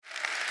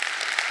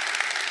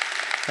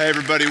Hey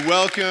everybody,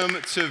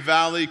 welcome to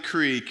Valley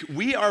Creek.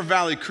 We are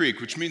Valley Creek,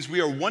 which means we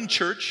are one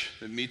church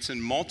that meets in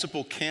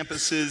multiple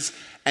campuses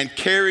and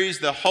carries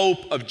the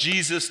hope of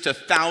Jesus to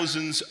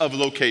thousands of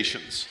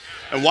locations.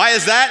 And why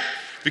is that?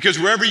 Because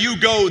wherever you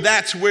go,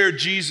 that's where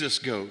Jesus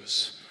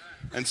goes.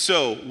 And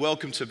so,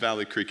 welcome to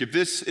Valley Creek. If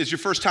this is your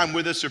first time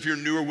with us, or if you're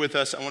newer with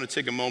us, I want to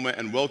take a moment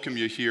and welcome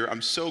you here.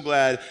 I'm so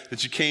glad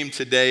that you came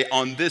today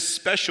on this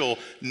special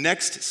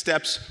Next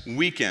Steps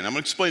weekend. I'm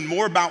going to explain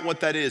more about what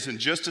that is in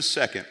just a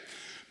second.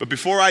 But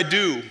before I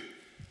do,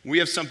 we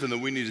have something that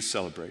we need to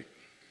celebrate.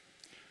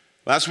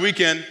 Last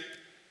weekend,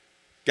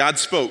 God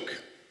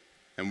spoke,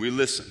 and we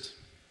listened.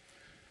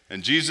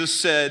 And Jesus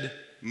said,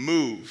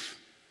 move,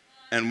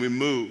 and we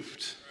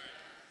moved.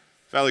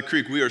 Valley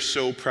Creek, we are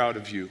so proud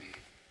of you.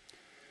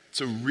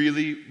 It's a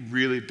really,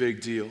 really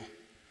big deal.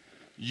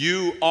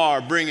 You are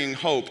bringing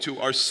hope to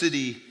our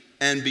city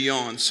and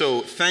beyond.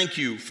 So thank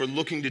you for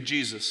looking to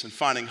Jesus and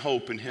finding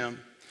hope in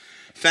him.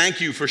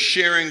 Thank you for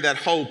sharing that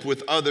hope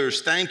with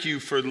others. Thank you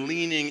for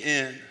leaning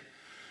in.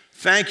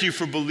 Thank you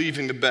for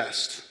believing the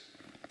best.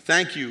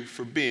 Thank you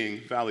for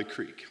being Valley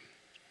Creek.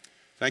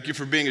 Thank you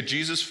for being a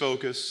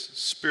Jesus-focused,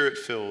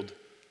 Spirit-filled,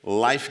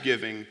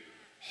 life-giving,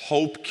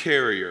 hope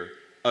carrier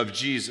of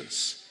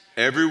Jesus.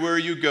 Everywhere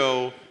you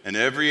go, in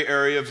every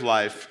area of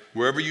life,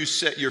 wherever you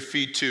set your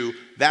feet to,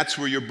 that's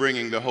where you're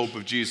bringing the hope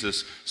of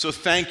Jesus. So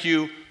thank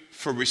you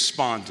for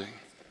responding.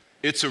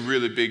 It's a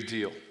really big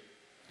deal.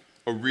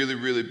 A really,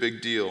 really big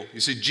deal.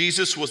 You see,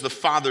 Jesus was the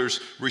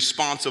Father's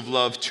response of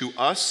love to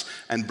us,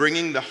 and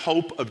bringing the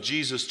hope of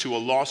Jesus to a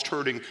lost,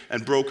 hurting,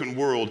 and broken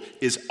world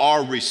is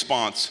our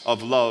response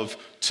of love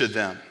to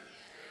them.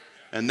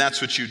 And that's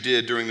what you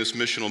did during this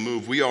missional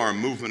move. We are a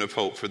movement of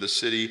hope for the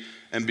city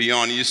and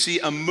beyond. You see,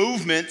 a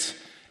movement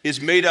is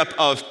made up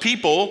of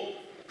people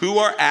who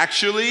are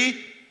actually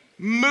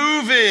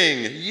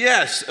moving.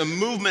 Yes, a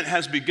movement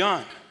has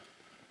begun.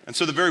 And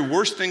so the very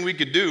worst thing we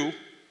could do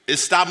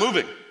is stop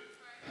moving.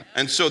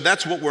 And so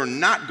that's what we're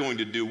not going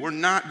to do. We're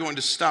not going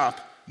to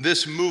stop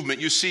this movement.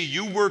 You see,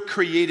 you were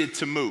created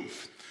to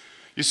move.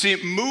 You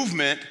see,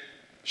 movement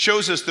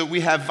shows us that we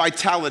have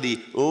vitality,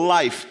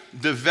 life,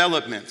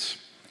 development.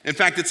 In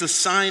fact, it's a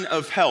sign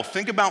of health.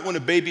 Think about when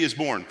a baby is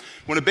born.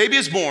 When a baby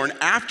is born,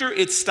 after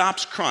it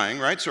stops crying,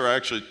 right? So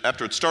actually,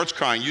 after it starts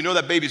crying, you know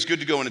that baby's good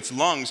to go in its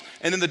lungs.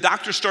 And then the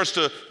doctor starts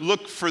to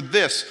look for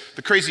this,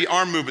 the crazy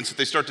arm movements that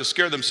they start to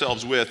scare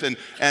themselves with, and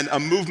a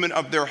movement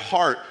of their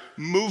heart.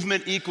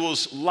 Movement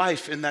equals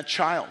life in that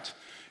child.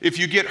 If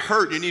you get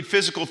hurt, you need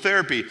physical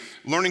therapy.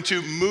 Learning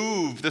to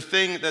move the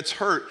thing that's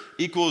hurt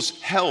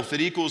equals health.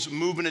 It equals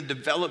movement and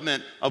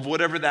development of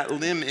whatever that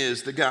limb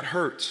is that got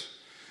hurt.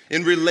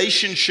 In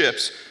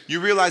relationships, you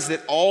realize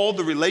that all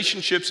the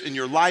relationships in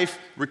your life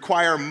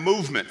require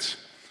movement.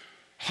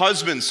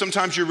 Husbands,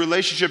 sometimes your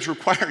relationships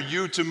require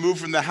you to move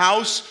from the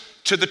house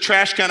to the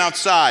trash can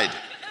outside.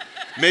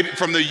 Maybe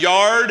from the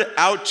yard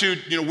out to,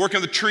 work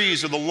on the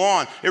trees or the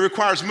lawn. It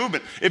requires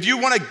movement. If you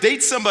want to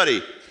date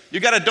somebody,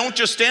 don't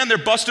just stand there,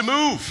 bust a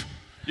move.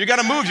 You got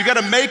to move. You got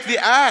to make the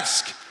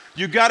ask.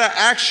 You got to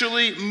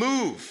actually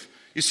move.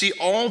 You see,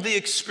 all the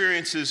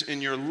experiences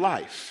in your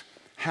life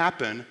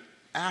happen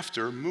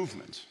after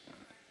movement.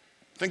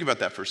 Think about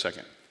that for a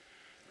second.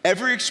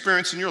 Every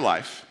experience in your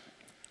life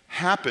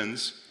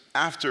happens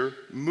after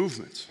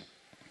movement.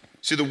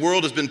 See, the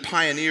world has been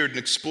pioneered and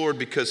explored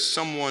because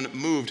someone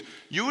moved.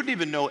 You wouldn't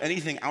even know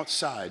anything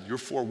outside your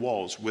four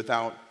walls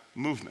without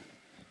movement.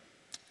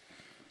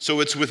 So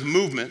it's with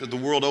movement that the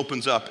world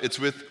opens up. It's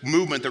with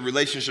movement that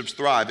relationships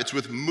thrive. It's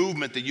with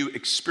movement that you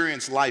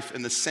experience life,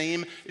 and the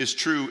same is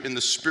true in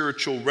the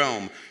spiritual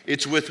realm.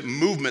 It's with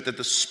movement that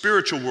the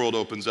spiritual world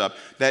opens up,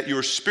 that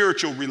your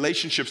spiritual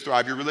relationships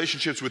thrive, your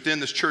relationships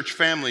within this church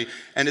family,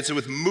 and it's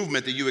with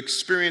movement that you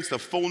experience the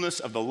fullness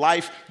of the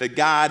life that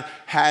God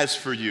has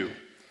for you.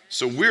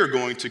 So we're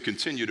going to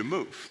continue to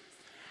move.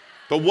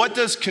 But what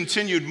does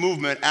continued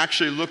movement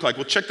actually look like?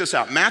 Well, check this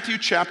out. Matthew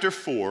chapter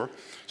 4,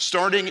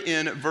 starting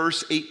in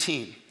verse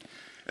 18.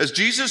 As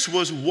Jesus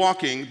was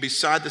walking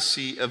beside the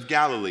Sea of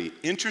Galilee,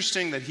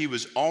 interesting that he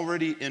was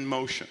already in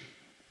motion.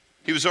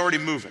 He was already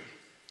moving.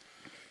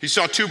 He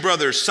saw two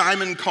brothers,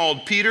 Simon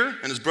called Peter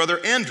and his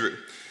brother Andrew.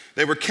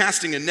 They were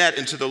casting a net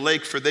into the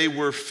lake, for they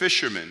were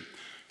fishermen.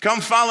 Come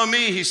follow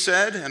me, he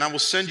said, and I will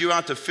send you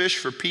out to fish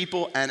for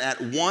people. And at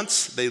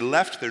once they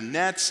left their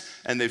nets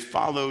and they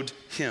followed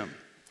him.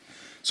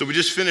 So we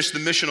just finished the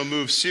Missional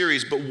Move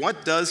series, but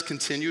what does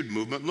continued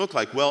movement look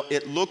like? Well,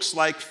 it looks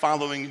like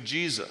following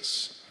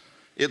Jesus.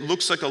 It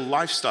looks like a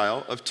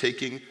lifestyle of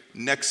taking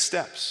next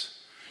steps.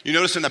 You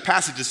notice in the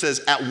passage it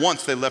says at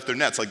once they left their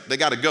nets, like they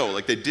got to go,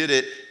 like they did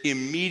it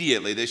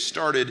immediately. They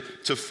started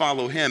to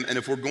follow him. And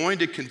if we're going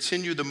to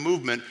continue the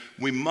movement,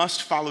 we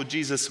must follow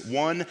Jesus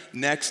one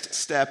next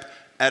step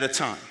at a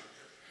time.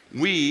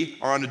 We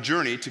are on a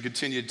journey to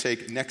continue to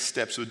take next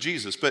steps with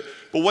Jesus. But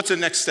what's a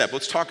next step?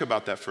 Let's talk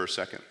about that for a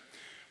second.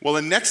 Well,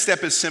 a next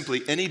step is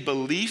simply any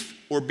belief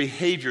or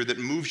behavior that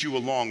moves you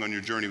along on your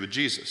journey with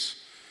Jesus.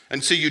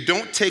 And so you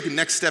don't take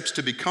next steps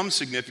to become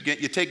significant.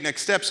 You take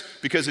next steps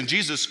because in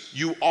Jesus,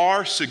 you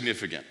are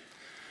significant.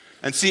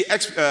 And see,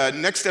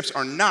 next steps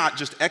are not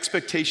just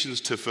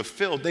expectations to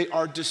fulfill, they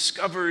are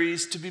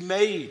discoveries to be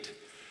made.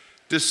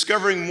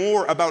 Discovering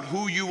more about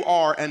who you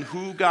are and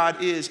who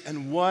God is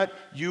and what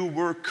you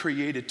were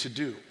created to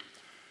do.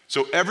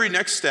 So every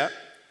next step,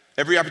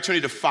 every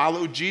opportunity to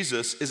follow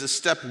Jesus is a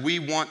step we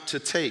want to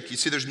take. You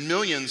see, there's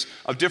millions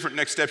of different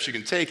next steps you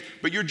can take,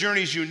 but your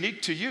journey is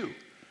unique to you.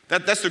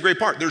 That's the great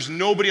part. There's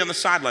nobody on the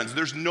sidelines.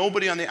 There's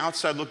nobody on the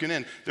outside looking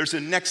in. There's a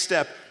next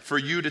step for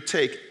you to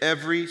take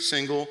every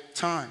single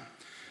time.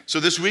 So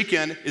this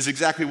weekend is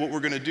exactly what we're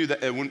going to do.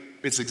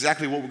 It's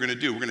exactly what we're going to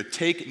do. We're going to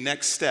take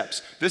next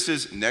steps. This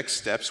is Next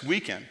Steps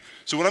Weekend.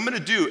 So what I'm going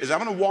to do is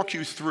I'm going to walk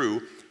you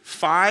through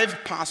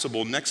 5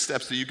 possible next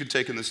steps that you can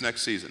take in this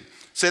next season.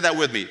 Say that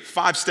with me,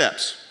 5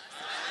 steps.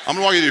 I'm going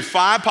to walk you through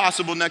 5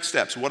 possible next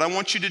steps. What I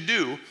want you to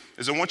do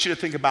is I want you to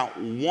think about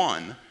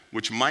one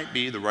which might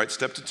be the right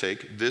step to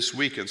take this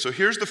weekend. So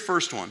here's the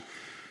first one.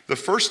 The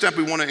first step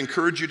we want to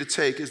encourage you to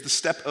take is the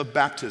step of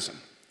baptism.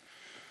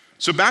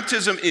 So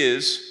baptism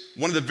is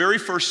one of the very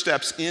first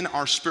steps in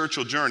our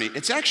spiritual journey.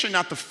 It's actually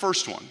not the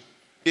first one.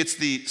 It's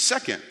the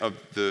second of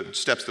the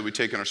steps that we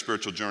take in our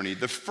spiritual journey.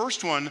 The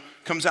first one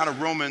comes out of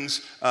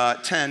Romans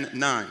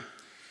 10:9.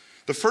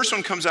 The first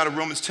one comes out of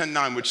Romans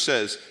 10:9, which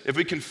says, if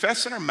we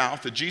confess in our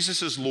mouth that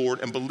Jesus is Lord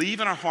and believe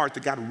in our heart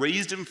that God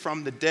raised him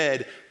from the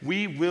dead,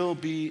 we will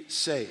be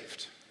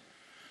saved.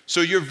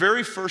 So your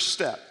very first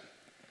step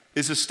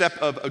is a step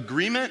of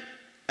agreement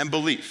and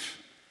belief.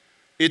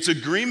 It's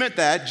agreement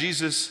that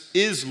Jesus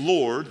is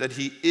Lord, that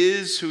he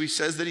is who he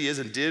says that he is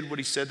and did what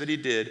he said that he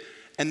did,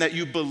 and that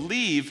you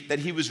believe that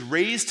he was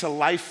raised to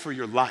life for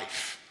your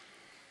life.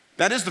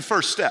 That is the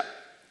first step.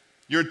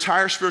 Your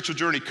entire spiritual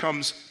journey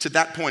comes to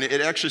that point.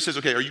 It actually says,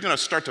 okay, are you going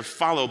to start to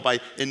follow by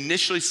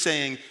initially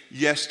saying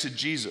yes to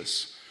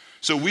Jesus?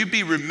 So we'd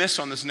be remiss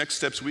on this Next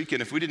Steps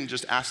Weekend if we didn't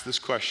just ask this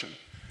question.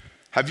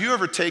 Have you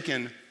ever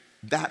taken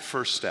that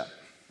first step?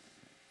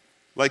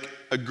 Like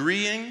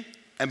agreeing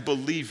and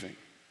believing.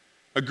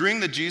 Agreeing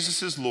that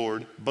Jesus is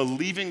Lord,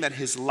 believing that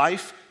his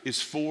life is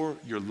for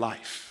your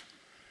life.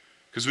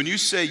 Because when you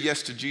say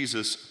yes to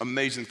Jesus,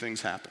 amazing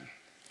things happen.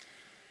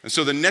 And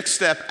so the next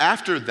step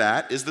after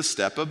that is the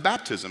step of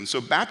baptism.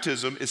 So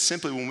baptism is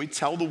simply when we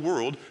tell the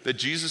world that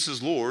Jesus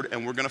is Lord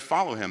and we're going to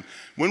follow him.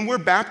 When we're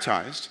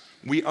baptized,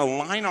 we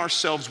align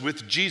ourselves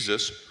with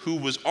Jesus, who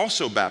was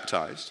also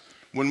baptized.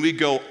 When we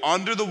go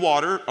under the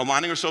water,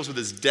 aligning ourselves with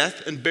his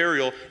death and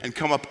burial, and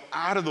come up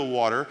out of the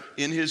water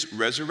in his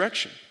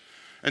resurrection.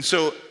 And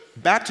so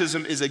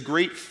baptism is a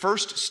great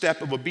first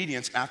step of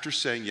obedience after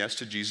saying yes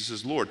to Jesus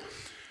as Lord.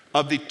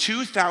 Of the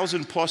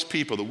 2,000 plus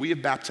people that we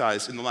have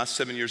baptized in the last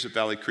 7 years at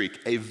Valley Creek,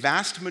 a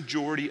vast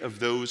majority of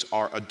those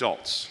are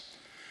adults.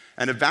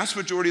 And a vast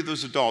majority of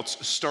those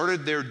adults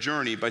started their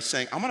journey by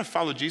saying, I'm going to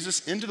follow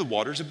Jesus into the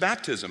waters of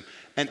baptism.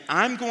 And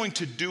I'm going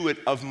to do it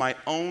of my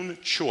own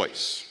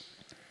choice.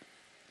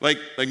 Like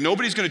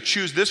nobody's going to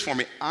choose this for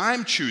me.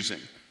 I'm choosing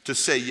to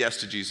say yes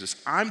to Jesus.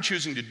 I'm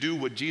choosing to do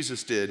what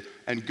Jesus did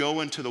and go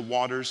into the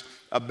waters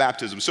of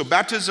baptism. So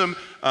baptism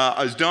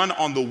is done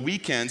on the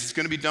weekends. It's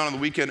going to be done on the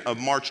weekend of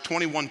March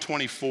 21,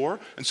 24.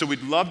 And so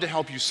we'd love to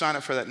help you sign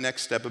up for that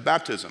next step of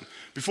baptism.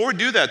 Before we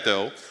do that,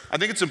 though, I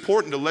think it's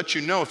important to let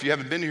you know, if you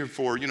haven't been here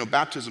for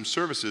baptism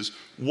services,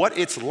 what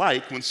it's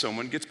like when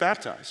someone gets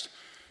baptized.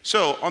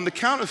 So on the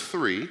count of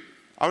 3,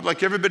 I would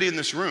like everybody in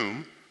this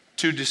room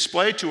to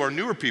display to our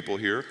newer people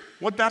here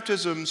what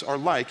baptisms are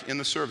like in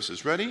the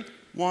services. Ready?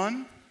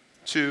 1,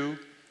 2,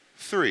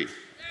 3. Yeah.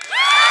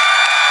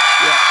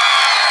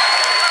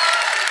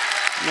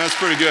 That's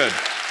pretty good.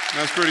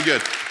 That's pretty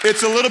good.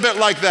 It's a little bit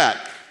like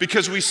that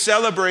because we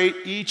celebrate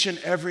each and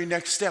every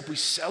next step. We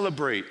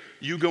celebrate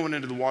you going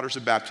into the waters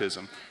of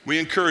baptism. We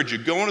encourage you,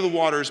 go into the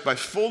waters by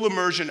full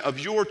immersion of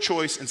your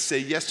choice and say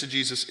yes to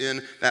Jesus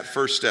in that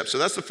first step. So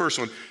that's the first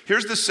one.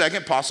 Here's the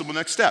second possible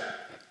next step.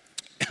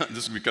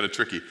 This will be kind of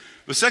tricky.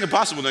 The second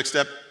possible next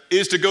step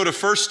is to go to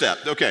first step.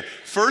 Okay,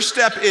 first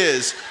step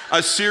is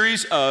a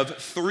series of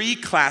 3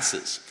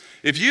 classes.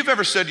 If you've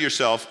ever said to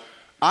yourself,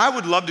 I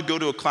would love to go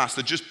to a class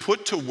that just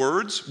put to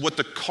words what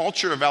the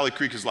culture of Valley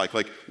Creek is like.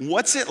 Like,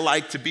 what's it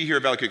like to be here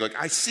at Valley Creek? Like,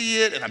 I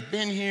see it, and I've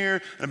been here,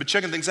 and I've been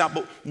checking things out,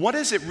 but what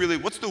is it really?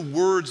 What's the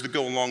words that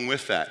go along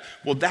with that?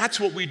 Well,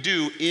 that's what we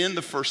do in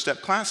the first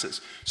step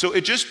classes. So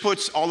it just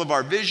puts all of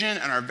our vision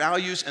and our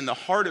values and the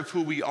heart of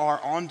who we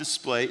are on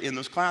display in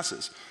those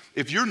classes.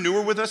 If you're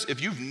newer with us,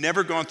 if you've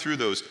never gone through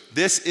those,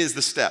 this is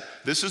the step.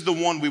 This is the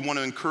one we want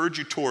to encourage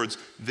you towards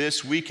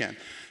this weekend.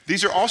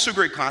 These are also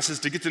great classes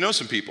to get to know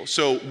some people.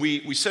 So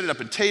we set it up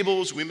in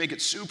tables. We make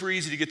it super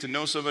easy to get to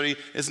know somebody.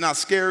 It's not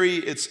scary.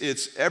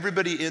 It's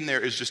everybody in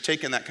there is just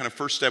taking that kind of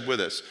first step with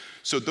us.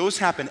 So those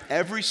happen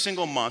every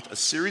single month, a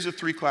series of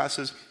 3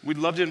 classes. We'd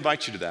love to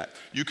invite you to that.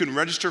 You can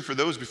register for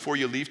those before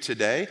you leave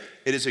today.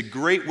 It is a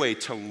great way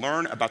to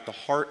learn about the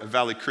heart of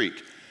Valley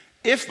Creek.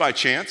 If by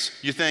chance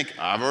you think,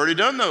 I've already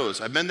done those,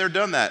 I've been there,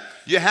 done that,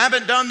 you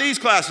haven't done these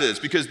classes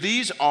because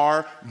these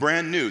are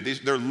brand new.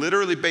 They're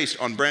literally based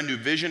on brand new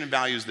vision and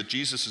values that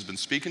Jesus has been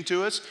speaking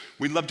to us.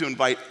 We'd love to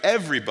invite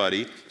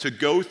everybody to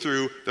go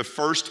through the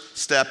first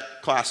step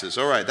classes.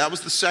 All right, that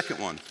was the second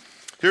one.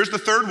 Here's the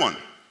third one.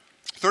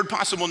 Third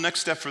possible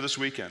next step for this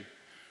weekend.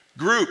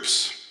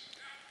 Groups.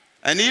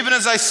 And even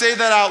as I say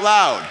that out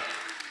loud,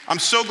 I'm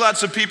so glad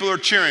some people are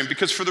cheering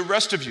because for the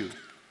rest of you,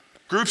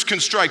 groups can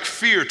strike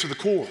fear to the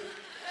core.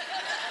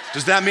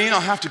 Does that mean I'll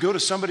have to go to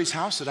somebody's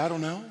house that I don't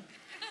know?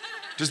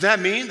 Does that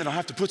mean that I'll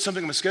have to put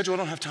something on my schedule I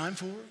don't have time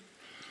for?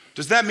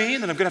 Does that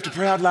mean that I'm gonna have to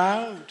pray out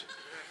loud?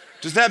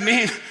 Does that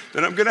mean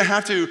that I'm gonna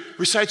have to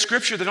recite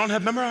scripture that I don't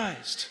have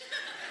memorized?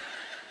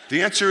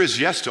 The answer is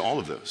yes to all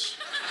of those.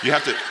 You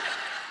have to,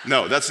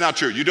 no, that's not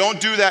true. You don't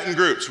do that in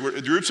groups.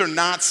 Groups are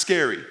not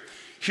scary.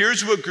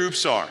 Here's what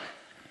groups are.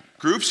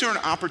 Groups are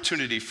an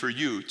opportunity for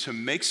you to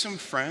make some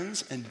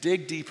friends and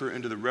dig deeper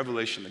into the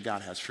revelation that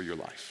God has for your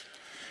life.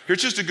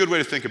 Here's just a good way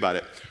to think about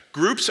it.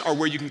 Groups are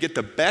where you can get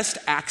the best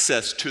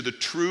access to the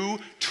true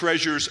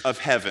treasures of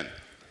heaven.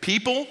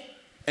 People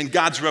and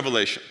God's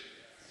revelation.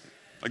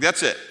 Like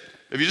that's it.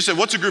 If you just say,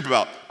 what's a group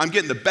about? I'm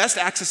getting the best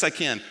access I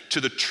can to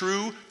the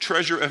true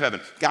treasure of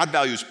heaven. God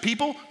values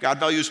people. God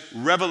values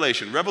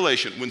revelation.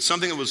 Revelation, when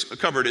something that was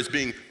covered is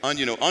being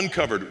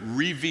uncovered,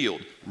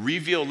 revealed,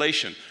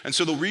 revelation. And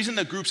so the reason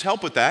that groups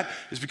help with that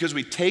is because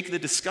we take the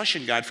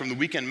discussion guide from the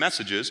weekend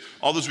messages.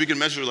 All those weekend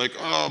messages are like,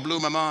 oh, blew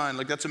my mind.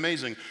 Like, that's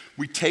amazing.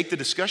 We take the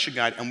discussion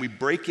guide and we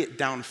break it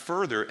down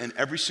further in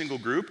every single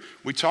group.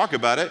 We talk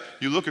about it.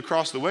 You look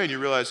across the way and you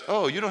realize,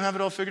 oh, you don't have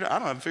it all figured out. I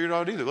don't have it figured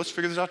out either. Let's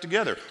figure this out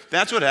together.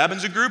 That's what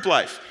happens in group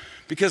life.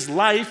 Because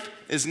life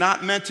is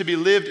not meant to be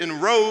lived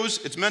in rows.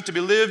 It's meant to be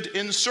lived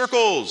in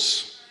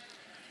circles.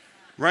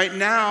 Right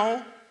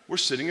now, we're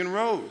sitting in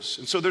rows.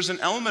 And so there's an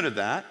element of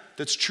that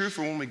that's true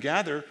for when we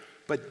gather,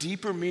 but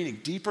deeper meaning,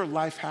 deeper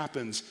life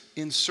happens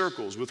in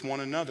circles with one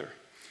another.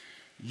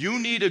 You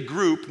need a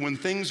group when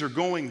things are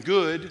going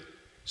good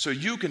so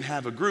you can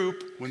have a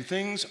group when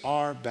things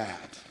are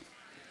bad.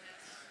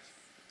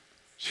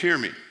 Hear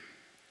me.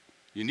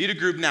 You need a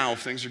group now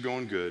if things are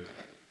going good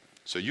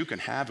so you can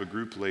have a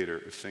group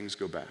later if things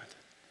go bad.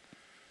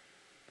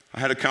 I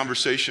had a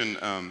conversation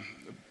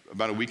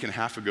about a week and a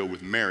half ago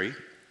with Mary,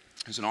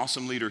 who's an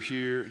awesome leader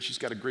here, and she's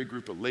got a great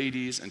group of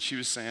ladies, and she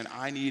was saying,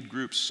 I need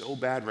groups so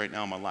bad right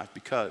now in my life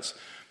because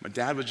my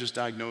dad was just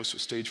diagnosed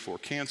with stage 4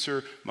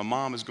 cancer. My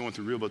mom is going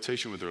through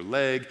rehabilitation with her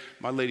leg.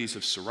 My ladies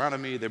have surrounded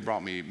me. They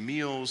brought me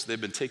meals.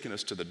 They've been taking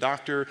us to the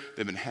doctor.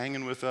 They've been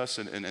hanging with us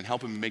and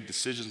helping me make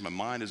decisions. My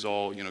mind is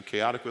all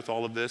chaotic with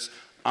all of this.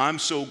 I'm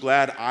so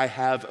glad I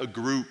have a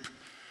group.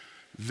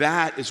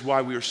 That is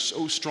why we are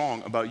so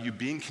strong about you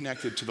being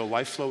connected to the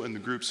life flow in the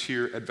groups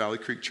here at Valley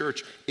Creek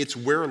Church. It's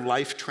where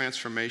life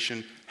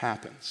transformation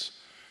happens.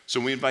 So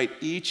we invite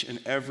each and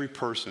every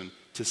person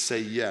to say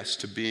yes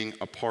to being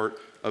a part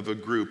of a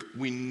group.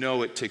 We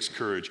know it takes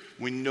courage.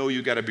 We know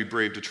you got to be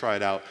brave to try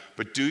it out.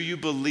 But do you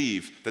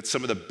believe that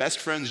some of the best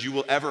friends you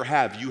will ever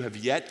have, you have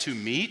yet to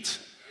meet?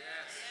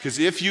 Because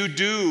if you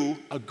do,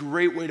 a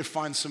great way to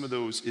find some of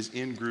those is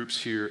in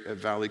groups here at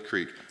Valley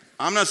Creek.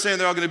 I'm not saying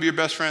they're all going to be your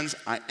best friends.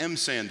 I am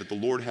saying that the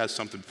Lord has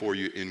something for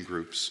you in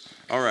groups.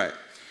 All right.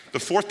 The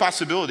fourth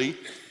possibility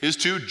is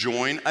to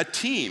join a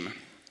team.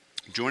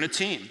 Join a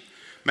team.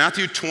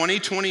 Matthew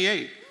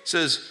 20:28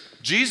 says,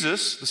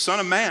 Jesus, the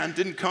Son of Man,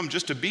 didn't come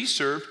just to be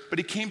served, but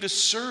he came to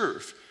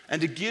serve and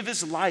to give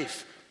his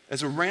life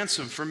as a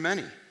ransom for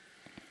many.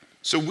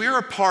 So we're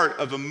a part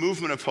of a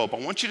movement of hope. I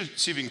want you to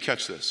see if you can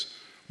catch this.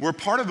 We're a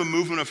part of a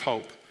movement of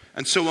hope.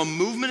 And so a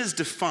movement is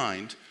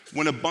defined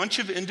when a bunch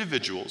of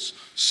individuals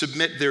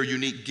submit their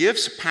unique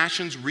gifts,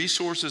 passions,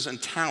 resources, and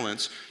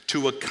talents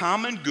to a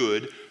common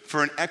good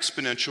for an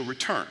exponential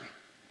return.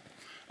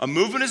 A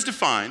movement is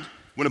defined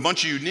when a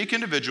bunch of unique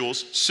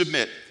individuals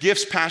submit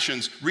gifts,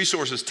 passions,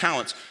 resources,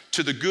 talents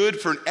to the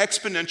good for an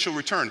exponential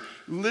return.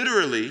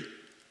 Literally,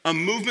 a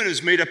movement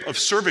is made up of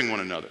serving one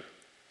another.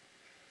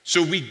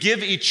 So we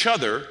give each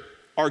other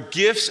our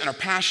gifts and our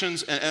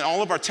passions and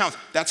all of our talents.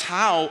 That's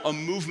how a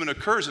movement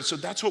occurs. And so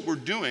that's what we're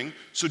doing.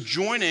 So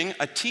joining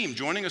a team,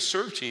 joining a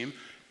serve team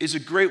is a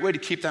great way to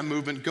keep that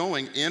movement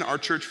going in our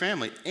church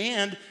family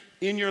and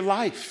in your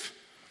life.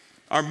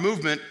 Our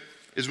movement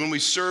is when we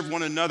serve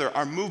one another.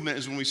 Our movement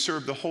is when we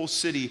serve the whole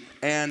city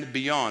and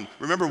beyond.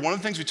 Remember, one of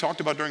the things we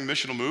talked about during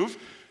Missional Move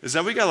is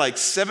that we got like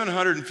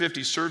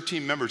 750 serve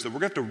team members that we're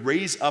going to have to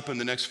raise up in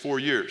the next 4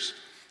 years.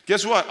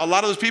 Guess what? A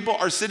lot of those people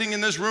are sitting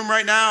in this room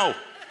right now.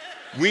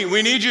 We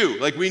need you.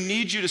 Like, we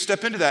need you to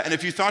step into that. And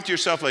if you thought to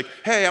yourself, like,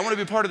 hey, I want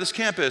to be part of this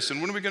campus, and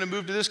when are we going to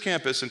move to this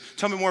campus, and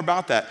tell me more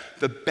about that.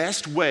 The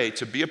best way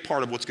to be a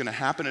part of what's going to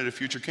happen at a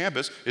future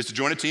campus is to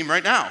join a team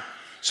right now.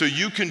 So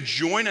you can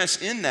join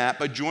us in that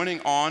by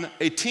joining on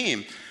a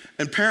team.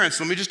 And parents,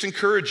 let me just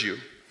encourage you.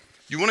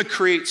 You want to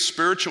create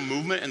spiritual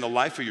movement in the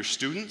life of your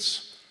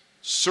students?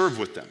 Serve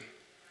with them.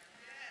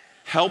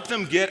 Help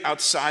them get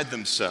outside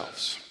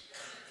themselves.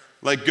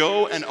 Like,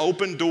 go and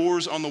open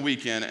doors on the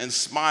weekend and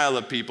smile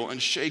at people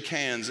and shake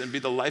hands and be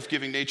the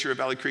life-giving nature of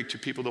Valley Creek to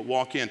people that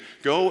walk in.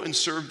 Go and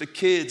serve the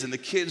kids in the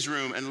kids'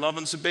 room and love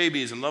on some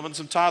babies and love on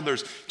some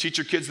toddlers. Teach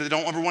your kids that they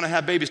don't ever want to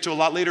have babies till a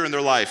lot later in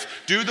their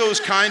life. Do those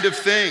kind of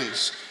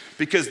things,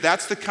 because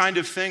that's the kind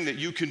of thing that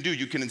you can do.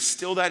 You can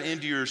instill that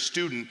into your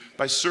student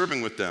by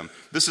serving with them.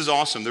 This is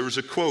awesome. There was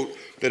a quote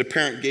that a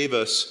parent gave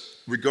us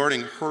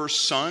regarding her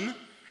son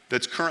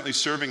that's currently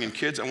serving in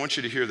kids. I want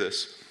you to hear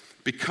this.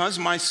 Because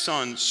my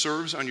son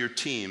serves on your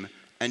team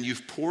and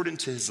you've poured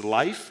into his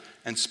life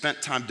and spent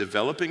time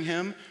developing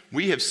him,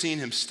 we have seen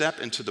him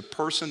step into the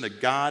person that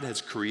God has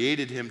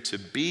created him to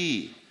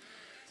be.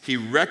 He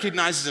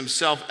recognizes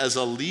himself as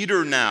a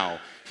leader now.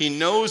 He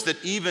knows that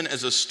even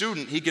as a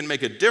student, he can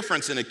make a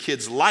difference in a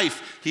kid's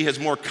life. He has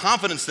more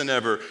confidence than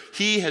ever.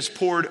 This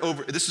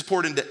is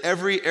poured into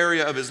every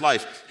area of his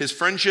life. His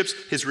friendships,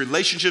 his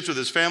relationships with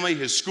his family,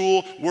 his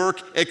school,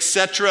 work,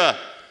 etc.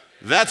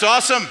 That's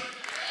awesome.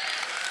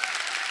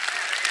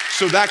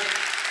 So that's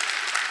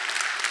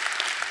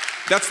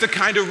the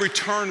kind of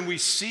return we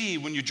see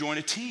when you join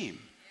a team.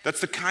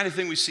 That's the kind of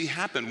thing we see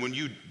happen when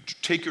you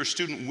take your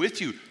student with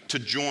you to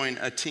join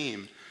a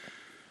team.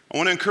 I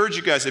want to encourage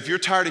you guys, if you're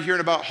tired of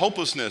hearing about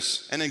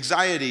hopelessness and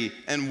anxiety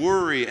and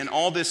worry and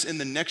all this in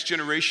the next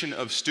generation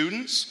of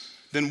students,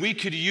 then we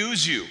could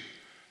use you.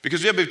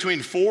 Because we have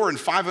between 400 and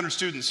 500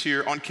 students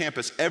here on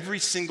campus every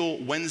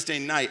single Wednesday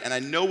night. And I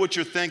know what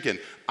you're thinking.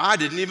 I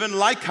didn't even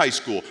like high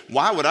school.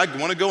 Why would I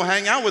want to go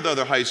hang out with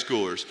other high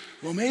schoolers?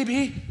 Well,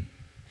 maybe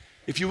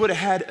if you would have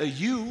had a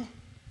you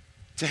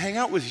to hang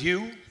out with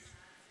you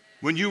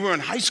when you were in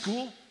high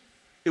school,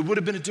 it would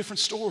have been a different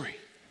story.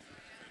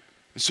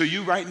 And so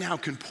you right now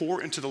can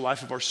pour into the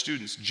life of our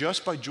students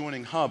just by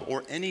joining Hub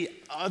or any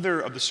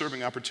other of the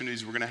serving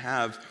opportunities we're going to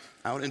have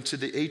out into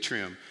the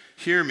atrium.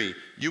 Hear me,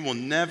 you will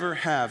never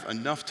have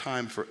enough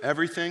time for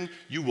everything.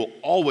 You will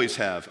always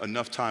have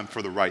enough time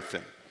for the right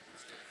thing.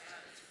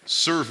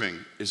 Serving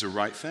is a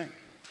right thing.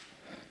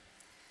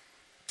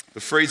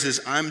 The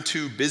phrases, I'm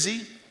too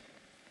busy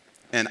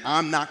and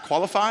I'm not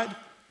qualified,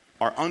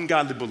 are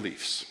ungodly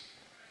beliefs.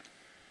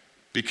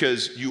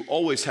 Because you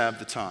always have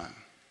the time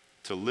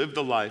to live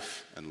the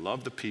life and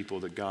love the people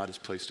that God has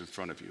placed in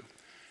front of you.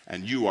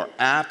 And you are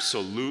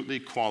absolutely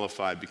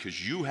qualified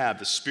because you have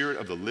the Spirit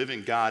of the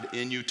living God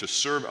in you to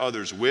serve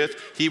others with.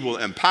 He will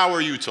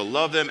empower you to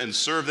love them and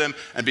serve them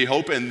and be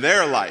hope in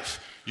their life.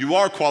 You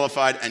are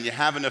qualified and you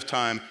have enough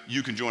time,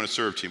 you can join a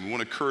serve team. We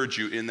want to encourage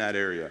you in that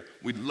area.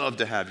 We'd love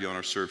to have you on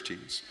our serve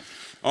teams.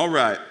 All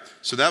right,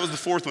 so that was the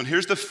fourth one.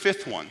 Here's the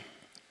fifth one.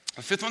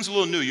 The fifth one's a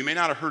little new. You may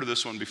not have heard of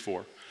this one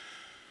before.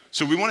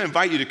 So we want to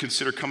invite you to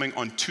consider coming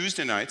on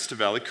Tuesday nights to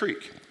Valley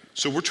Creek.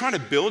 So we're trying to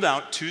build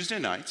out Tuesday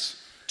nights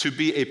to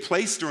be a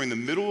place during the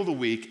middle of the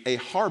week, a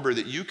harbor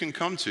that you can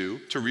come to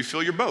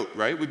refill your boat,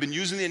 right? We've been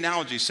using the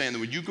analogy saying that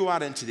when you go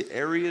out into the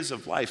areas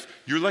of life,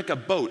 you're like a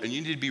boat and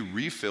you need to be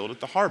refilled at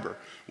the harbor.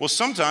 Well,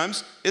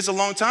 sometimes it's a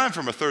long time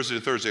from a Thursday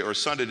to Thursday or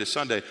Sunday to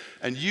Sunday,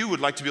 and you would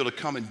like to be able to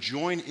come and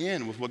join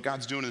in with what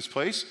God's doing in this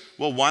place.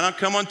 Well, why not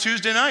come on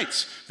Tuesday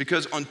nights?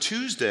 Because on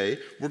Tuesday,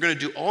 we're going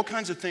to do all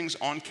kinds of things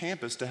on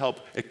campus to help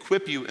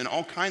equip you in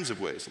all kinds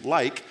of ways,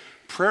 like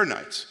prayer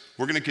nights.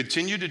 We're going to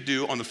continue to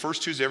do on the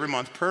first Tuesday every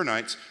month prayer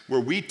nights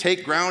where we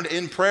take ground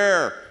in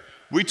prayer.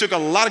 We took a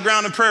lot of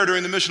ground in prayer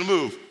during the missional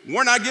move.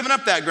 We're not giving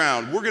up that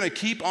ground. We're going to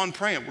keep on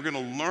praying. We're going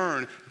to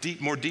learn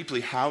more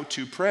deeply how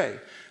to pray.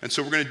 And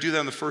so we're going to do that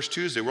on the first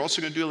Tuesday. We're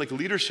also going to do like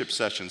leadership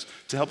sessions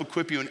to help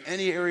equip you in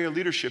any area of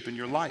leadership in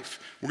your life.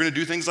 We're going to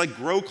do things like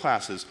grow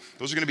classes.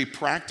 Those are going to be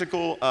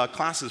practical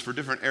classes for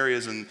different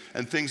areas and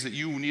things that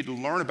you need to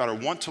learn about or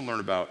want to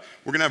learn about.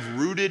 We're going to have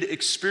rooted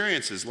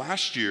experiences.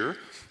 Last year,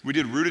 we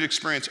did Rooted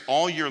Experience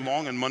all year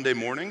long on Monday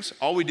mornings.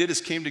 All we did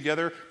is came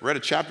together, read a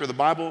chapter of the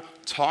Bible,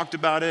 talked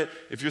about it.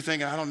 If you're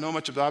thinking, I don't know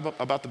much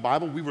about the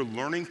Bible, we were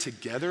learning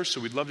together, so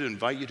we'd love to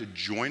invite you to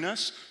join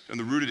us in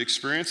the Rooted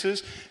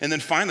Experiences. And then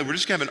finally, we're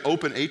just going to have an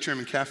open atrium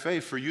and cafe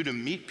for you to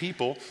meet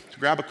people, to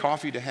grab a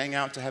coffee, to hang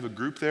out, to have a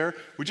group there.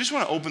 We just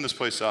want to open this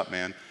place up,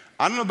 man.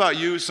 I don't know about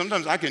you,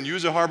 sometimes I can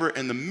use a harbor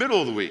in the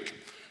middle of the week,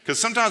 because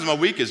sometimes my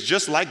week is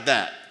just like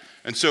that.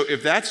 And so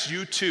if that's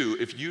you too,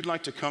 if you'd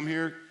like to come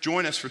here,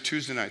 join us for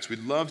Tuesday nights.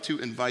 We'd love to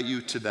invite you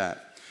to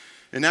that.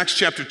 In Acts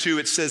chapter 2,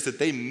 it says that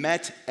they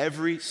met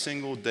every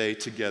single day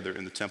together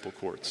in the temple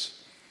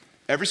courts.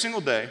 Every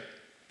single day,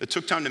 they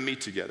took time to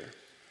meet together.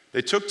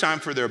 They took time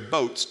for their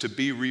boats to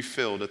be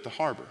refilled at the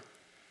harbor.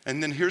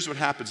 And then here's what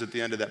happens at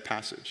the end of that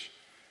passage.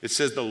 It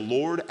says the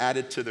Lord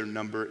added to their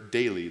number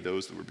daily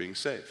those that were being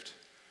saved.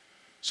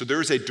 So there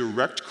is a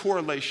direct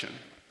correlation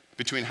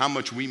between how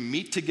much we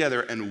meet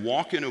together and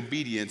walk in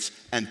obedience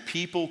and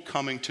people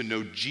coming to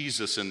know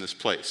Jesus in this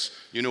place.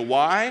 You know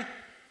why?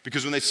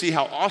 Because when they see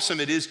how awesome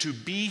it is to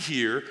be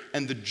here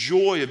and the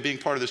joy of being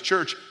part of this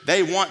church,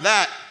 they want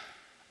that.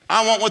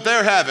 I want what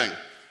they're having.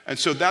 And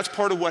so that's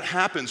part of what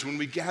happens when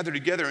we gather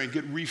together and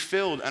get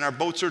refilled, and our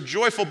boats are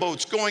joyful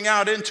boats going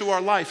out into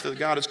our life that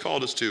God has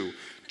called us to.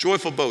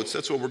 Joyful boats,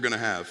 that's what we're going to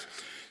have.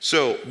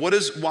 So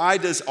why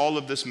does all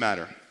of this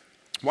matter?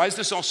 Why is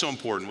this all so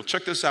important? Well,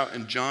 check this out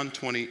in John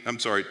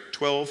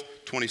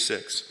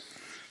 12:26.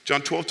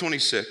 John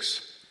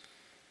 12:26.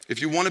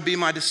 If you want to be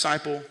my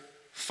disciple,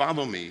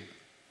 follow me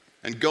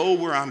and go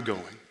where I'm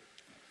going.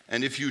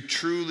 And if you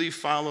truly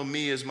follow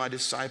me as my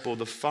disciple,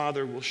 the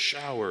Father will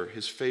shower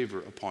his favor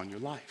upon your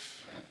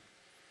life.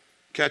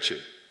 Catch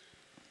it.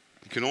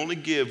 You can only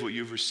give what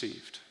you've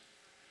received.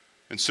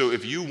 And so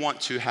if you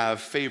want to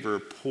have favor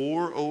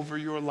pour over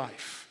your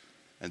life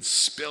and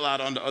spill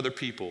out onto other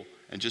people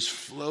and just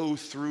flow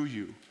through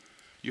you,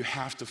 you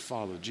have to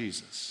follow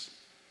Jesus.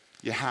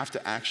 You have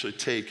to actually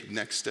take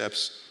next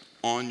steps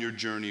on your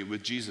journey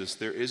with Jesus.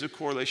 There is a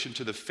correlation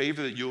to the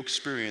favor that you'll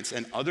experience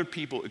and other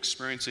people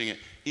experiencing it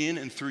in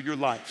and through your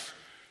life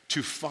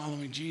to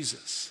following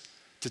Jesus,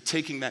 to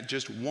taking that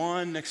just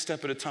one next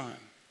step at a time.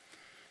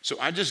 So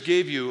I just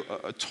gave you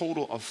a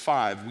total of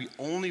 5. We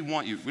only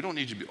want you, we don't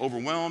need you to be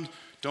overwhelmed.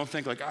 Don't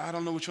think like, I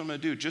don't know which one I'm going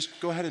to do. Just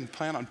go ahead and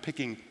plan on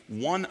picking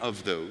one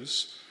of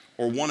those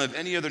or one of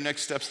any other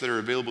next steps that are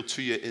available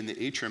to you in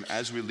the atrium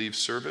as we leave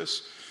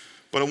service.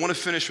 But I want to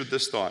finish with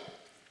this thought.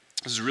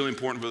 This is really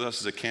important for us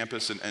as a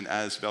campus and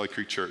as Valley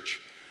Creek Church.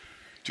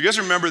 Do you guys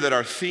remember that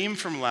our theme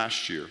from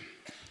last year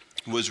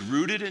was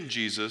rooted in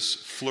Jesus,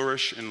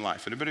 flourish in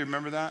life? Anybody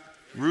remember that?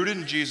 Rooted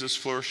in Jesus,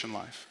 flourish in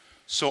life.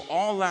 So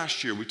all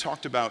last year we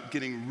talked about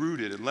getting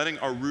rooted and letting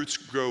our roots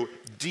grow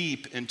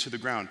deep into the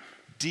ground,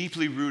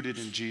 deeply rooted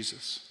in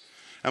Jesus.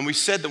 And we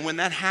said that when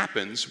that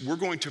happens, we're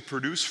going to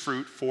produce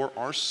fruit for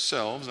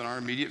ourselves and our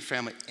immediate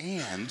family,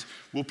 and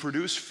we'll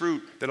produce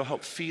fruit that'll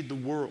help feed the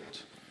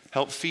world,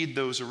 help feed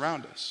those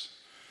around us.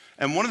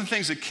 And one of the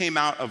things that came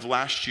out of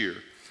last year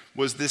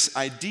was this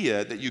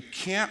idea that you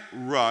can't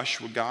rush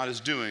what God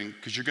is doing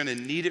because you're going to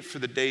need it for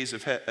the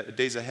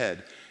days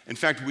ahead. In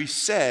fact, we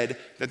said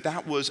that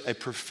that was a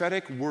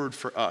prophetic word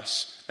for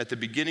us at the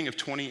beginning of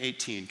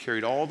 2018,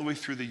 carried all the way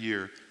through the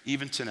year,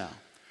 even to now.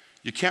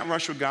 You can't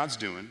rush what God's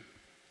doing.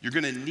 You're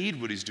going to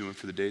need what he's doing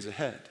for the days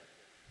ahead.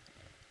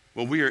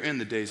 Well, we are in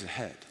the days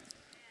ahead.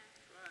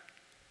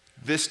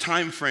 This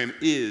time frame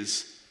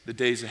is the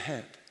days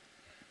ahead.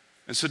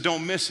 And so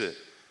don't miss it.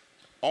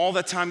 All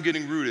that time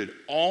getting rooted,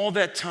 all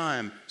that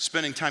time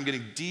spending time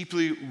getting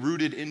deeply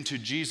rooted into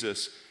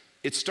Jesus,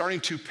 it's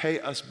starting to pay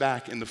us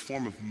back in the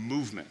form of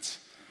movement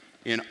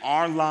in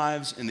our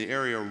lives, in the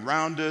area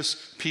around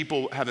us,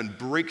 people having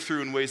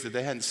breakthrough in ways that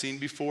they hadn't seen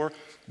before.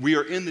 We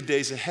are in the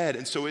days ahead,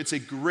 and so it's a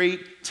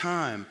great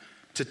time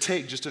to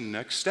take just a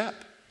next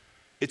step.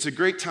 It's a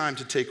great time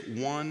to take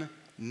one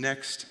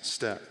next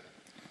step.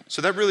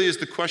 So that really is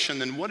the question,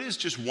 then what is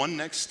just one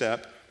next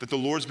step that the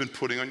Lord's been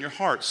putting on your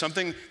heart?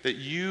 Something that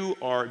you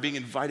are being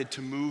invited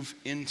to move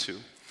into.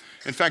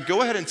 In fact,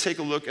 go ahead and take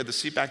a look at the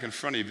seat back in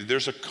front of you.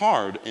 There's a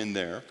card in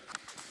there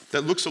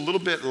that looks a little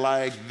bit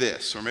like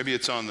this, or maybe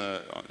it's on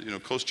the,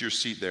 close to your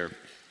seat there.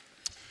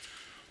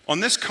 On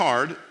this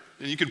card,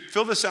 and you can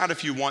fill this out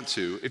if you want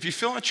to. If you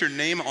fill out your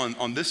name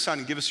on this side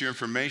and give us your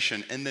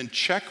information and then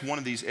check one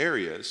of these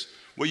areas,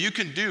 what you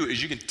can do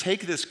is you can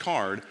take this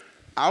card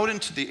out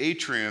into the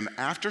atrium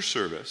after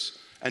service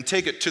and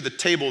take it to the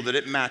table that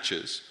it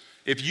matches.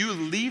 If you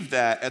leave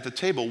that at the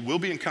table, we'll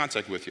be in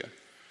contact with you.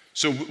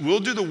 So we'll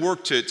do the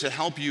work to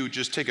help you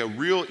just take a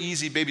real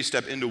easy baby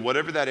step into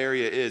whatever that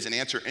area is and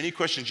answer any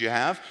questions you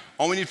have.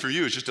 All we need for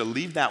you is just to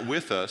leave that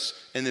with us,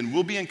 and then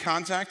we'll be in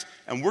contact,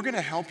 and we're going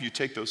to help you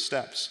take those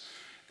steps.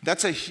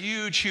 That's a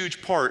huge,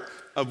 huge part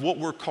of what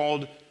we're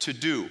called to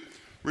do.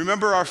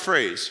 Remember our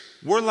phrase,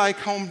 we're like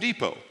Home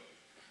Depot.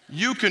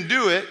 You can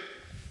do it.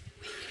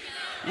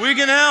 We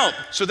can help.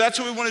 So that's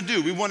what we want to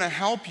do. We want to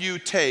help you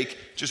take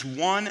just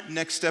one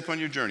next step on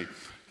your journey.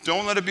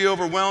 Don't let it be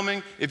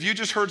overwhelming. If you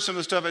just heard some of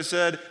the stuff I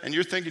said and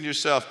you're thinking to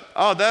yourself,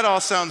 oh, that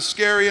all sounds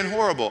scary and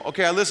horrible.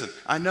 Okay, listen,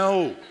 I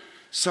know.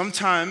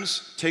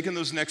 Sometimes taking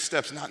those next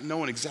steps, not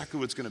knowing exactly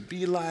what it's going to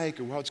be like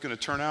or how it's going to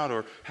turn out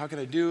or how can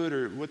I do it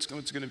or what's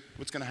going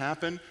to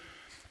happen.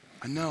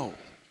 I know.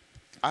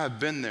 I have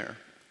been there.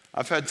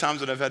 I've had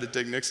times when I've had to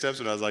take next steps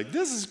and I was like,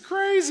 this is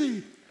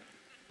crazy.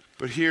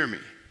 But hear me.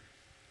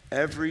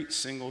 Every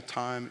single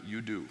time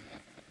you do,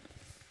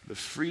 the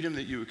freedom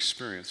that you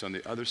experience on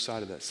the other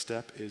side of that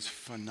step is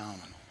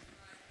phenomenal.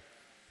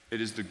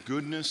 It is the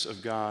goodness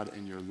of God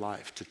in your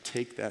life to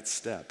take that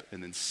step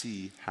and then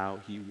see how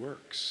he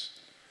works.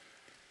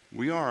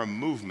 We are a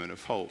movement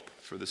of hope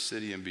for the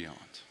city and beyond.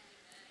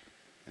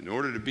 In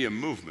order to be a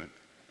movement,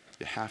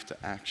 you have to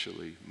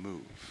actually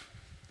move.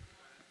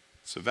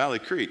 So Valley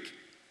Creek,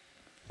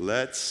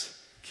 let's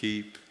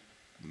keep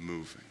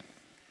moving.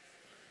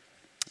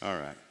 All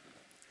right,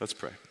 let's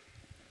pray.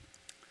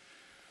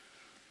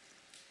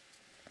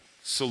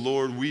 So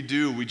Lord, we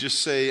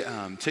just say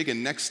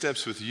taking next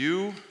steps with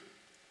you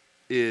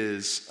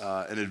is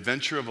an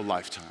adventure of a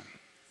lifetime.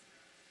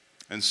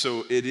 And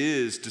so it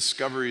is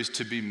discoveries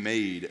to be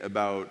made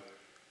about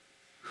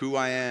who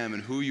I am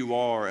and who you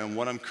are and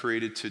what I'm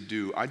created to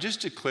do. I just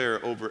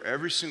declare over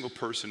every single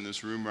person in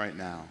this room right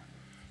now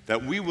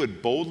that we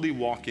would boldly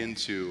walk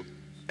into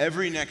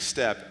every next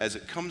step as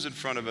it comes in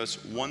front of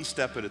us, one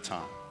step at a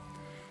time.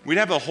 We'd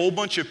have a whole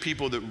bunch of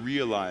people that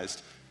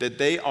realized that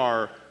they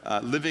are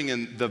living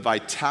in the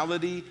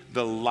vitality,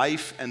 the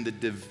life, and the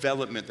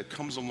development that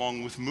comes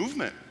along with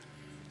movement.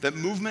 That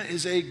movement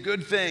is a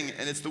good thing,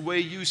 and it's the way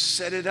you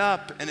set it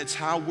up, and it's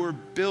how we're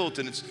built,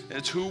 and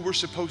it's who we're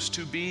supposed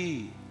to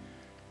be.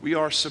 We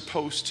are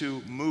supposed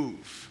to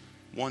move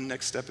one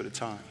next step at a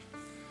time.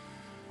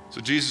 So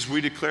Jesus,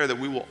 we declare that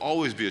we will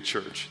always be a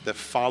church that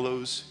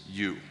follows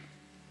you.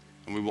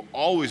 And we will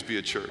always be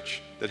a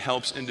church that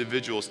helps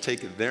individuals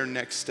take their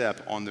next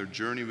step on their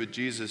journey with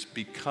Jesus,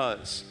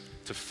 because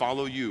to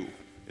follow you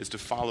is to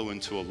follow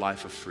into a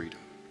life of freedom.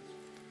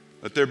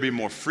 Let there be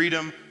more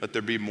freedom. Let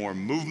there be more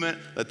movement.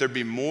 Let there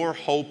be more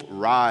hope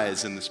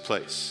rise in this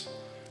place.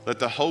 Let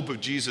the hope of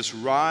Jesus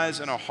rise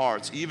in our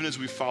hearts, even as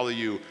we follow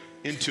you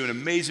into an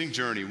amazing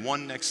journey,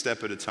 one next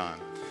step at a time.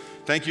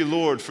 Thank you,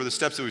 Lord, for the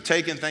steps that we've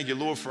taken. Thank you,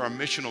 Lord, for our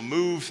missional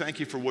move. Thank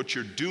you for what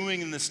you're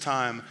doing in this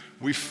time.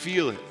 We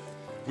feel it.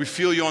 We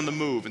feel you on the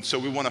move, and so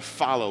we want to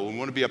follow. We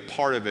want to be a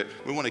part of it.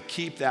 We want to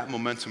keep that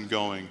momentum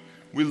going.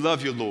 We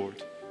love you,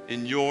 Lord.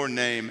 In your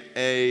name,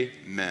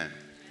 amen.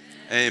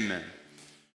 Amen.